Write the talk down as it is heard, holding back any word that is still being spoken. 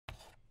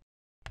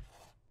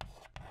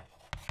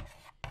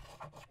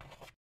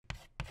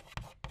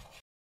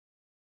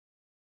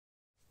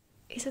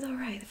Is it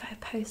alright if I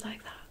pose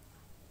like that?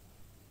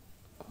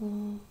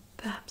 Or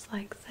perhaps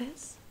like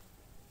this?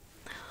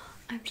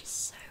 I'm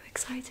just so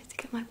excited to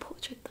get my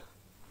portrait done.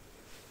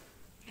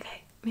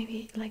 Okay,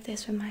 maybe like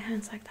this with my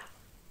hands like that.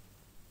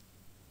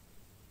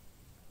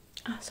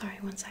 Oh, sorry,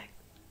 one sec.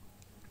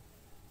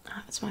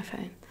 Ah, it's my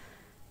phone.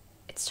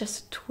 It's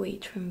just a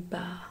tweet from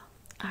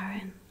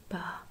Aaron Burr.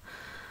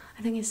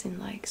 I think it's in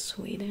like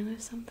Sweden or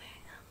something.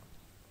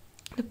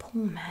 The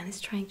poor man is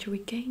trying to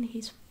regain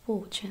his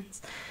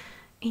fortunes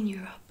in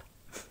Europe.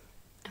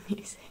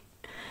 Amusing,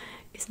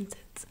 isn't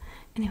it?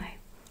 Anyway,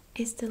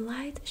 is the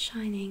light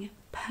shining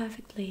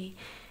perfectly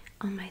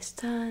on my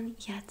stern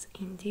yet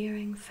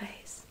endearing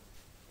face?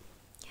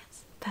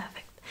 Yes,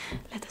 perfect.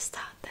 Let us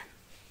start then.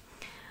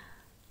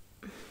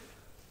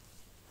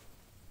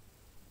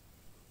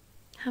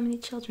 How many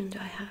children do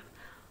I have?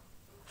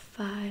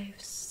 5,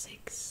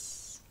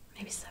 6,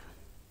 maybe 7.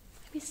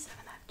 Maybe 7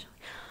 actually.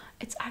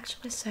 It's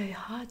actually so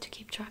hard to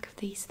keep track of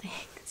these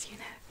things, you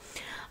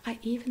know. I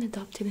even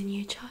adopted a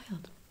new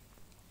child.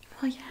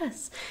 Well,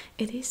 yes,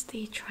 it is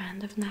the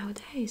trend of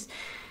nowadays.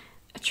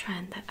 A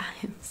trend that I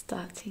am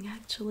starting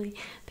actually,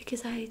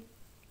 because I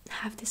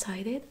have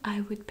decided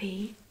I would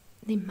be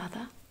the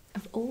mother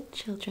of all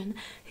children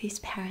whose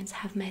parents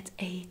have met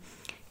a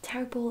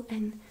terrible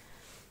and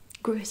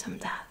gruesome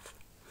death.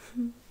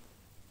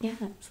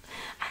 Yes,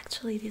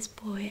 actually, this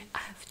boy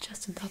I've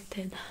just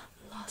adopted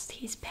lost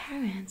his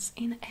parents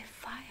in a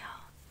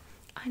fire.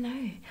 I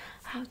know,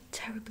 how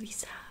terribly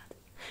sad.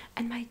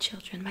 And my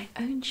children, my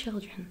own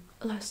children,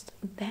 lost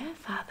their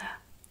father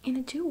in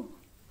a duel.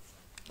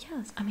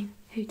 Yes, I mean,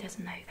 who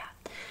doesn't know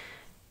that?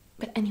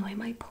 But anyway,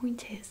 my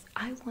point is,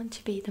 I want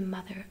to be the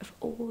mother of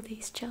all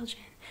these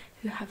children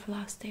who have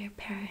lost their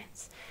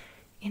parents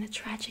in a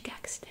tragic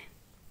accident.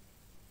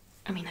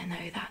 I mean, I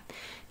know that,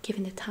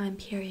 given the time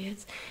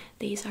periods,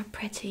 these are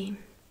pretty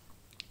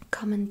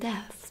common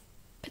deaths,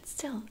 but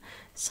still,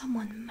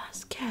 someone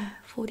must care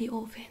for the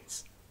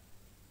orphans.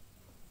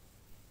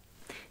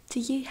 Do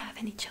you have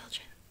any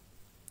children?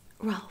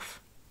 Ralph,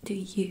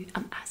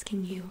 I'm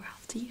asking you,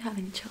 Ralph, do you have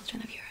any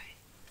children of your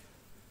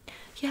own?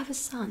 You have a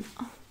son.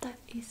 Oh, that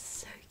is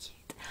so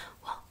cute.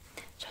 Well,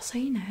 just so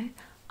you know,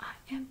 I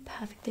am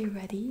perfectly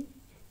ready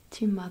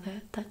to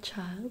mother that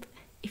child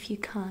if you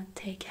can't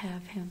take care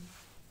of him.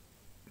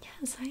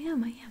 Yes, I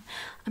am.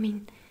 I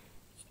mean,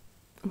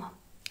 well,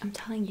 I'm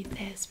telling you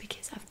this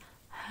because I've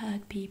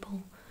heard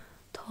people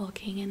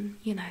talking, and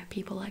you know,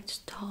 people like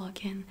to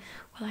talk, and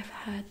well, I've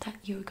heard that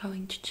you're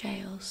going to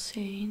jail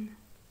soon,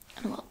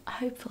 and well,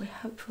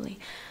 hopefully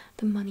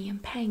the money I'm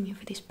paying you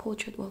for this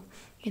portrait will,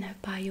 you know,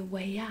 buy your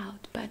way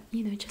out. But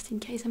you know, just in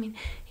case, I mean,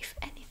 if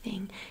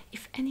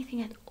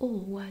anything at all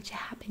were to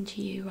happen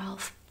to you,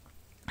 Ralph,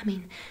 I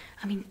mean,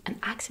 an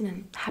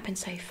accident happens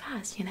so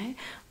fast, you know.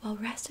 Well,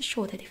 rest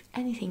assured that if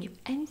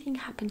anything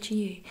happened to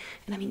you,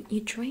 and I mean,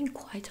 you drink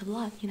quite a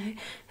lot, you know,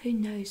 who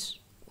knows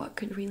what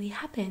could really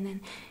happen,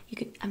 and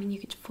you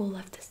could fall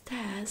off the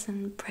stairs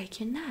and break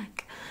your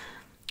neck.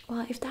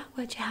 Well, if that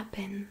were to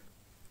happen,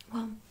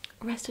 well,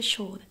 rest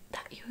assured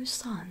that your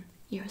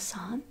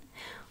son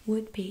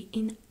would be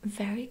in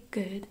very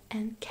good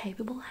and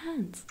capable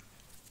hands.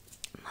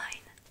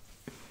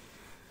 Mine.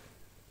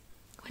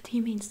 What do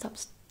you mean stop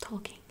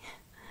talking?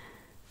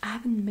 I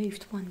haven't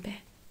moved one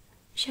bit.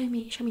 Show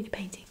me the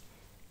painting.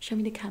 Show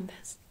me the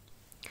canvas.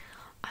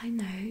 I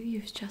know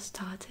you've just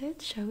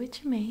started. Show it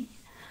to me.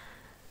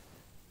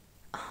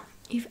 Oh,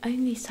 you've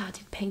only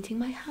started painting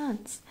my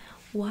hands.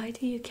 Why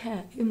do you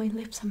care if my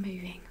lips are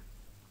moving?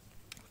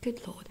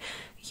 Good Lord,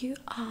 you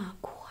are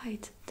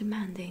quite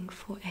demanding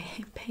for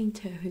a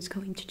painter who's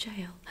going to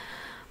jail.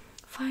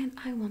 Fine,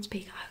 I won't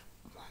speak.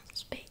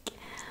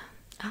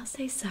 I'll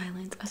stay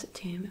silent as a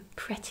tomb,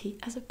 pretty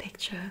as a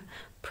picture.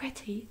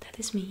 Pretty, that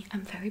is me,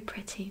 I'm very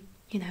pretty.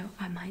 You know,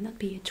 I might not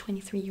be a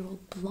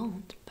 23-year-old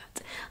blonde,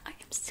 but I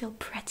am still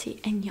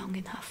pretty and young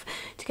enough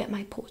to get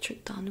my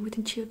portrait done,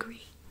 wouldn't you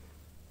agree?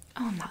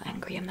 Oh, I'm not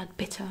angry, I'm not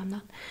bitter, I'm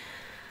not...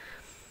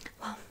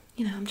 Well,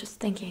 you know, I'm just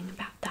thinking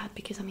about that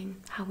because, I mean,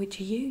 how would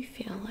you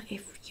feel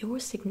if your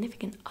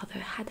significant other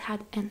had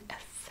an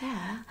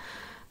affair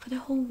for the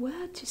whole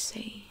world to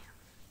see?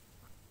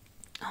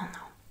 Oh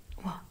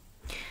no, well,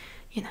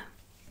 you know,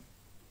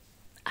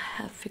 I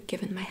have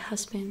forgiven my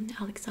husband,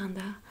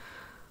 Alexander,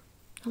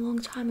 a long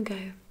time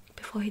ago,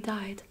 before he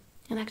died.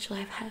 And actually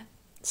I've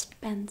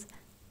spent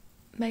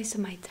most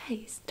of my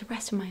days, the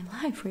rest of my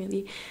life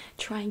really,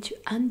 trying to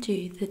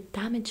undo the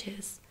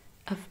damages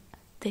of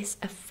this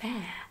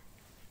affair,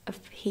 of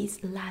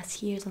his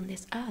last years on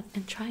this earth,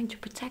 and trying to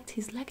protect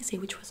his legacy,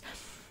 which was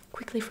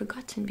quickly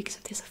forgotten because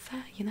of this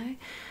affair, you know?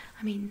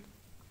 I mean,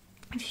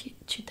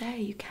 today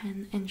you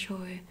can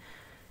enjoy,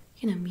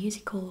 you know,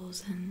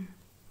 musicals and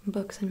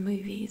books and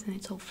movies, and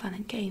it's all fun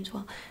and games.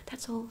 Well,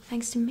 that's all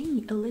thanks to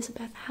me,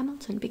 Elizabeth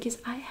Hamilton, because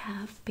I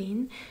have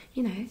been,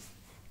 you know,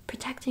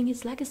 protecting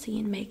his legacy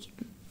and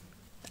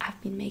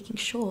I've been making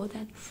sure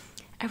that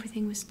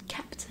everything was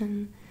kept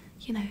and,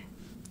 you know,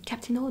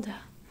 kept in order.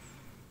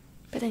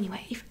 But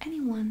anyway, if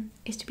anyone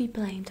is to be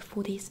blamed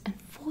for this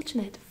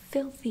unfortunate,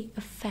 filthy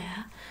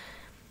affair,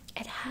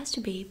 it has to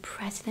be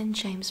President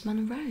James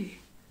Monroe.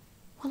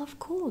 Well, of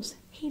course,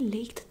 he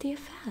leaked the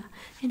affair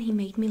and he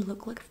made me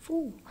look like a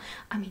fool.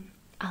 I mean,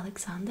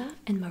 Alexander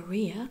and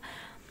Maria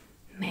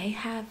may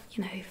have,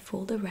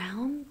 fooled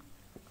around,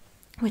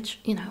 which,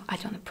 I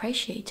don't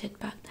appreciate it,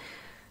 but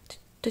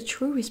the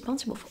true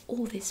responsible for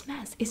all this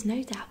mess is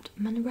no doubt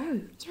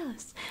Monroe,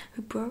 yes,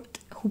 who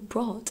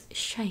brought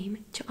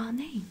shame to our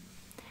name.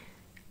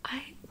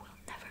 I will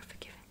never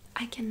forgive him.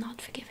 I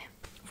cannot forgive him.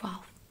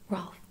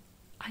 Ralph,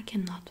 I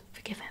cannot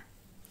forgive him.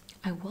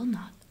 I will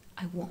not.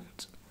 I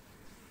won't.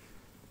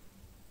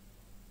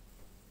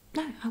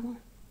 No, I won't.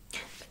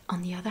 But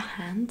on the other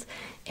hand,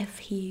 if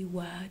he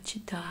were to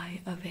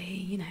die of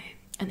a,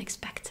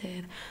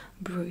 unexpected,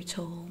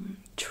 brutal,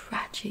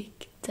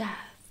 tragic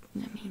death,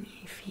 I mean,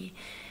 if he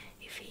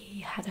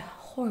had a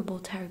horrible,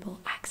 terrible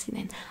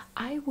accident,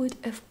 I would,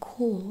 of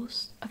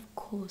course,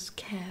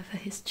 care for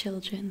his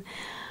children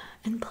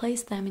and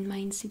place them in my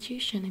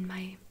institution, in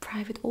my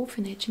private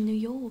orphanage in New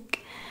York,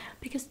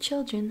 because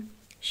children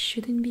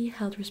shouldn't be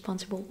held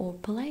responsible or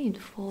blamed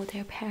for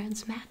their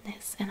parents'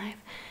 madness. And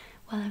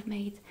I've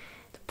made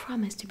the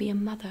promise to be a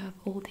mother of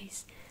all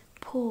these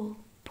poor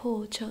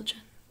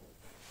children.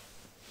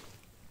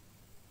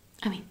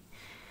 I mean,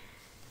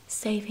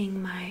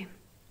 saving my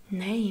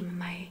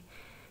name,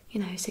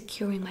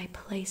 securing my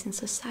place in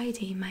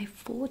society, my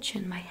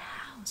fortune, my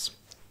house,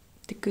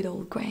 the good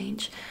old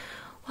Grange.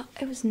 Well,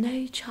 it was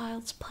no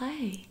child's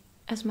play.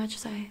 As much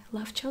as I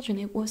love children,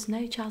 it was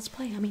no child's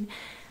play. I mean,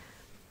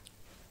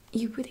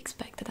 you would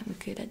expect that I'm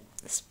good at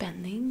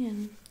spending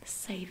and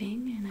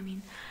saving, and I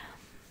mean,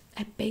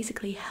 I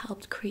basically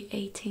helped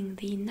creating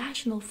the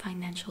national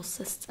financial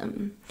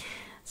system.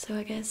 So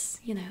I guess,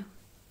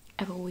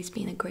 I've always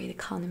been a great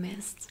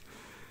economist.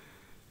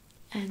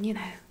 And,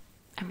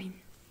 I mean,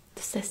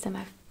 the system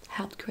I've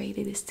helped create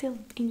is still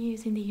in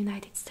use in the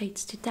United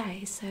States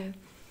today. So,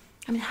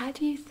 I mean, how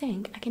do you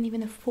think I can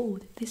even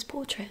afford this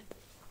portrait?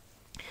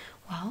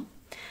 Well,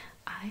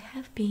 I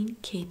have been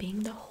keeping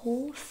the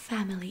whole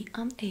family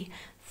on a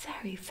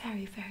very,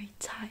 very, very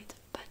tight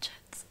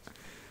budget.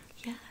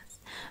 Yes,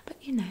 but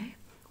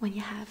when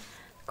you have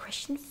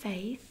Christian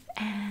faith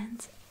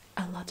and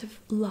a lot of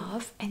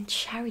love and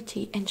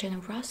charity and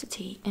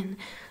generosity and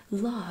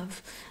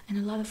love and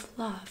a lot of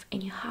love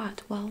in your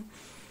heart, well,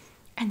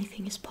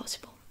 anything is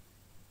possible.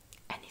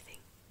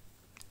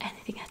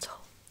 Anything at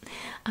all.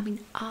 I mean,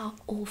 our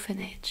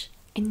orphanage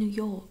in New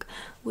York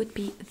would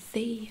be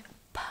the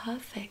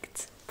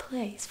perfect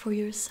place for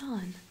your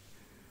son.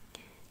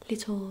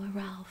 Little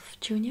Ralph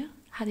Jr.,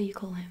 how do you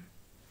call him?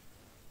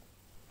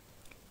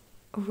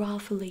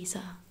 Ralph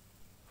Elisa.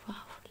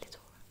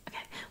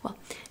 Okay, well,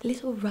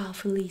 little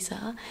Ralph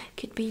Elisa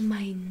could be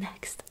my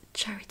next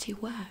charity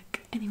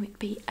work, and it would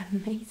be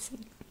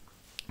amazing.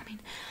 I mean,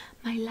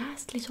 my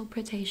last little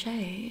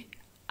protege,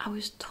 I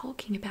was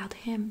talking about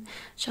him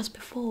just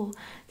before.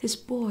 This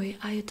boy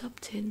I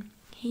adopted,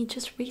 he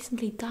just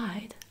recently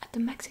died at the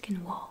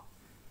Mexican War.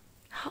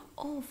 How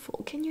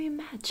awful, can you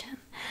imagine?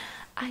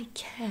 I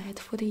cared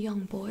for the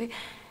young boy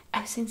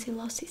ever since he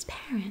lost his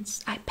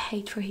parents. I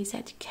paid for his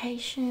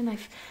education,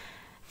 I've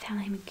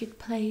found him a good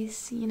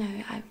place,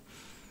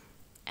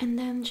 and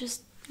then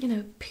just,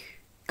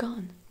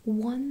 gone.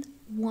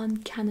 One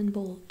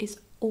cannonball is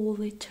all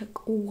it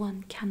took.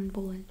 One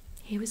cannonball and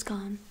he was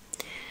gone.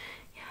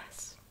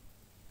 Yes.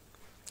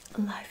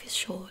 Life is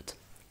short,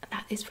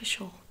 that is for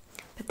sure.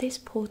 But this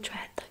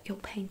portrait that you're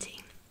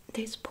painting,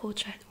 this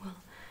portrait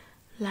will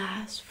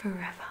last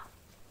forever.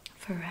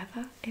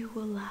 Forever it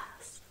will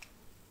last.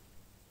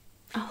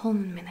 Oh, hold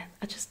on a minute,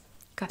 I just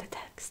got a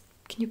text.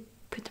 Can you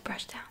put the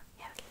brush down?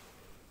 Yeah, okay.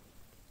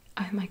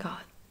 Oh my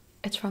god,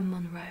 it's from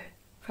Monroe,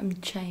 from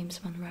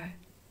James Monroe.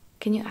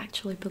 Can you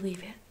actually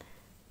believe it?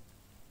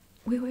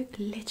 We were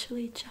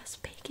literally just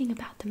speaking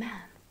about the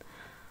man.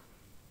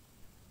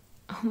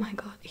 Oh my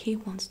god, he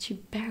wants to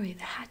bury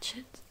the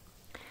hatchet.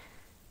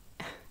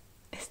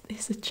 Is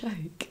this a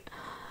joke?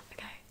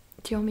 Okay,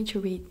 do you want me to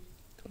read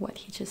what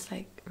he just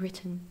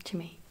written to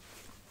me?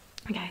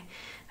 Okay,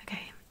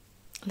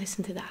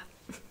 listen to that.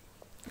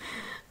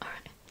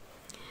 Alright.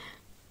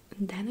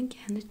 Then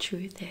again, the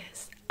truth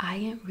is, I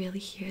ain't really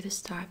here to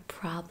start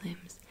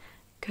problems.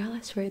 Girl,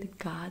 I swear to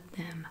God,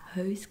 them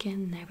hoes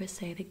can never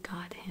say they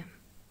got him.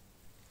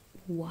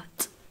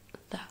 What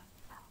the hell?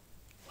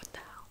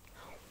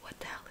 What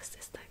the hell is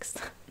this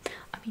text?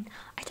 I mean,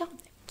 I don't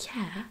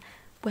care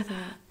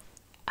whether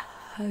a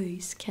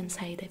hose can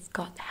say they've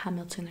got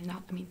Hamilton or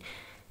not. I mean,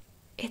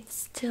 it's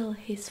still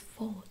his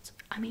fault.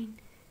 I mean,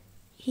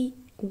 he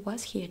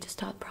was here to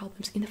start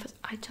problems in the first.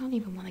 I don't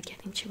even want to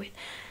get into it.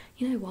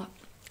 You know what?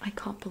 I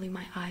can't believe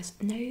my eyes.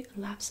 No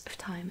lapse of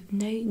time,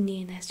 no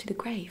nearness to the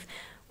grave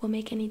will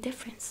make any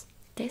difference.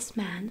 This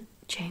man,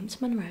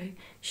 James Monroe,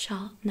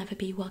 shall never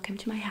be welcome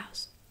to my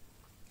house.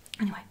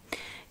 Anyway,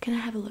 can I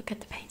have a look at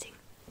the painting?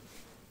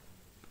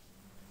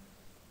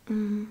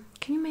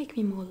 Can you make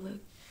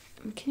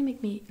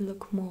me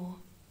look more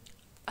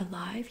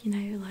alive?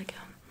 I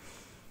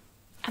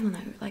don't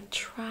know,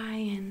 try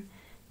and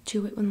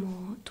do it with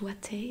more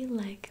duete,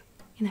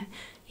 you know,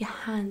 your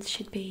hands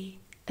should be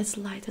as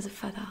light as a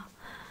feather.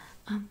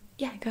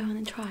 Yeah, go on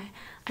and try.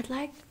 I'd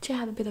like to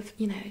have a bit of,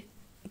 you know,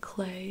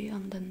 glow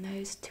on the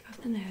nose, tip of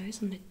the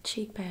nose, on the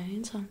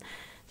cheekbones, on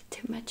the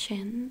tip of my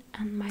chin,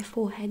 and my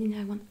forehead. You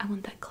know, I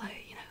want that glow.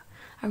 You know,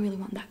 I really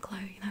want that glow.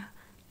 You know,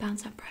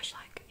 bounce that brush,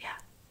 like, yeah,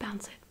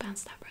 bounce it,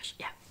 bounce that brush.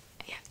 Yeah,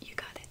 yeah, you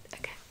got it.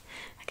 Okay,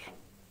 okay.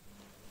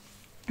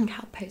 Okay,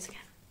 I'll pose again.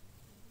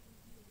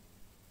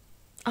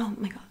 Oh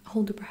my god,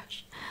 hold the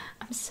brush.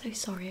 I'm so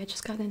sorry, I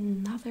just got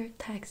another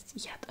text.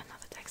 Yet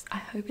another text. I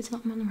hope it's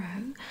not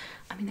Monroe.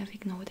 I mean, I've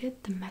ignored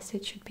it. The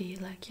message should be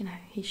like, you know,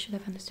 he should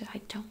have understood.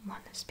 I don't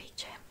want to speak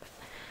to him. But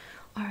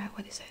alright,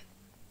 what is it?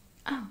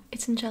 Oh,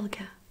 it's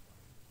Angelica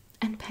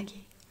and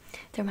Peggy.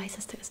 They're my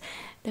sisters.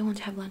 They want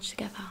to have lunch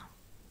together.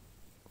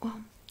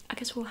 Well, I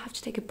guess we'll have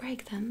to take a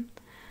break then.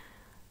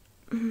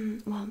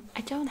 Well,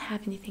 I don't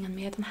have anything on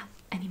me. I don't have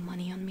any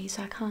money on me,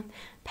 so I can't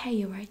pay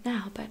you right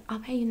now, but I'll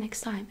pay you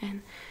next time.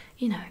 And,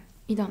 you know,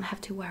 you don't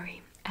have to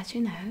worry. As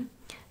you know,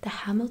 the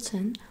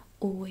Hamilton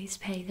always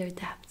pay their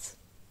debts.